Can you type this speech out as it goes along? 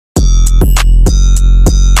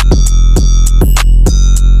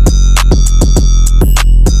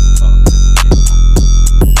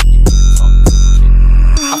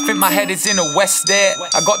my head is in a West there.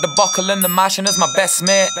 I got the buckle and the Martian as my best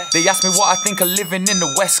mate. They ask me what I think of living in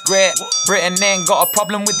the West Great Britain. Ain't got a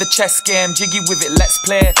problem with the chess game. Jiggy with it, let's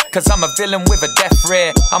play. Cause I'm a villain with a death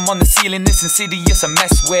ray. I'm on the ceiling, this insidious a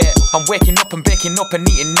mess way. I'm waking up and baking up and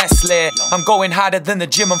eating Nestle. I'm going harder than the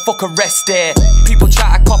gym and fuck a rest day. People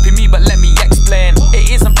try to copy me but let me explain.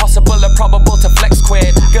 It isn't possible or probable to flex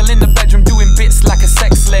Quade. Girl in the bedroom doing bits like a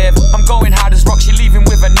sex slave. I'm going hard as rock, she leaving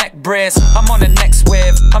with a neck brace. I'm on the next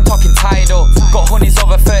wave, I'm talking tidal. Got honeys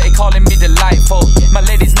over 30 calling me delightful. My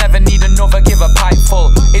ladies never need another, give a pipe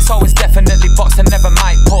full. It's always definitely boxed and never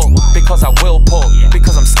might pull. Because I will pull,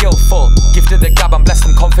 because I'm skillful. Gifted the gab, I'm blessed,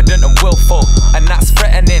 I'm confident and willful. And that's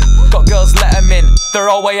threatening, got girls let them in. They're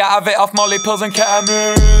all way out of it off Molly pills and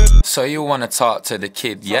ketamine. So you wanna talk to the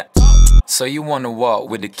kid, yeah? So you wanna walk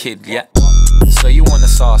with the kid, yeah? So you want the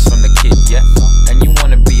sauce from the kid, yeah? And you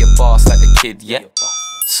wanna be a boss like the kid, yeah?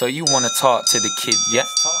 So you wanna talk to the kid, yeah?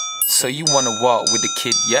 So you wanna walk with the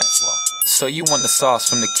kid, yeah? So you want the sauce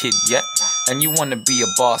from the kid, yeah? And you wanna be a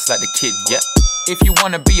boss like the kid, yeah? If you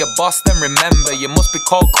wanna be a boss, then remember, you must be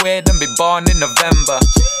called Quade and be born in November.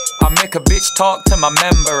 I make a bitch talk to my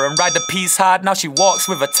member and ride the piece hard, now she walks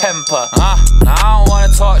with a temper. Nah, I don't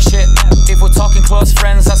wanna talk shit. If we're talking close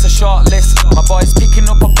friends, that's a short list. My boy's picking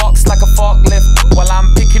up a box like a forklift, while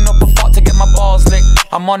I'm picking up a fork to get my balls licked.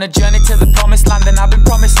 I'm on a journey to the promised land and I've been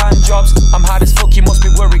promised hand jobs. I'm hard as fuck, you must be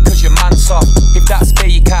worried cause your man's soft. If that's fair,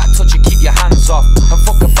 you can't touch it, keep your hands off. And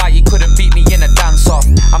fuck a fight, you couldn't beat me in a dance off.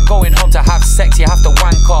 I'm going home to have sex, you have to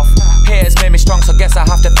wank off. Haters made me strong, so guess I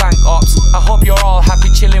have to thank ops. I hope you're all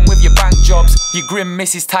happy chilling with your bank jobs. Your grim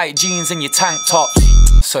misses tight jeans and your tank tops.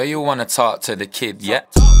 So you wanna talk to the kid, yeah?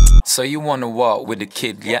 So you wanna walk with the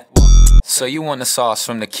kid, yeah? So you want the sauce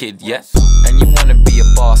from the kid, yeah? And you wanna be a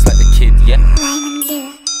boss like the kid, yeah?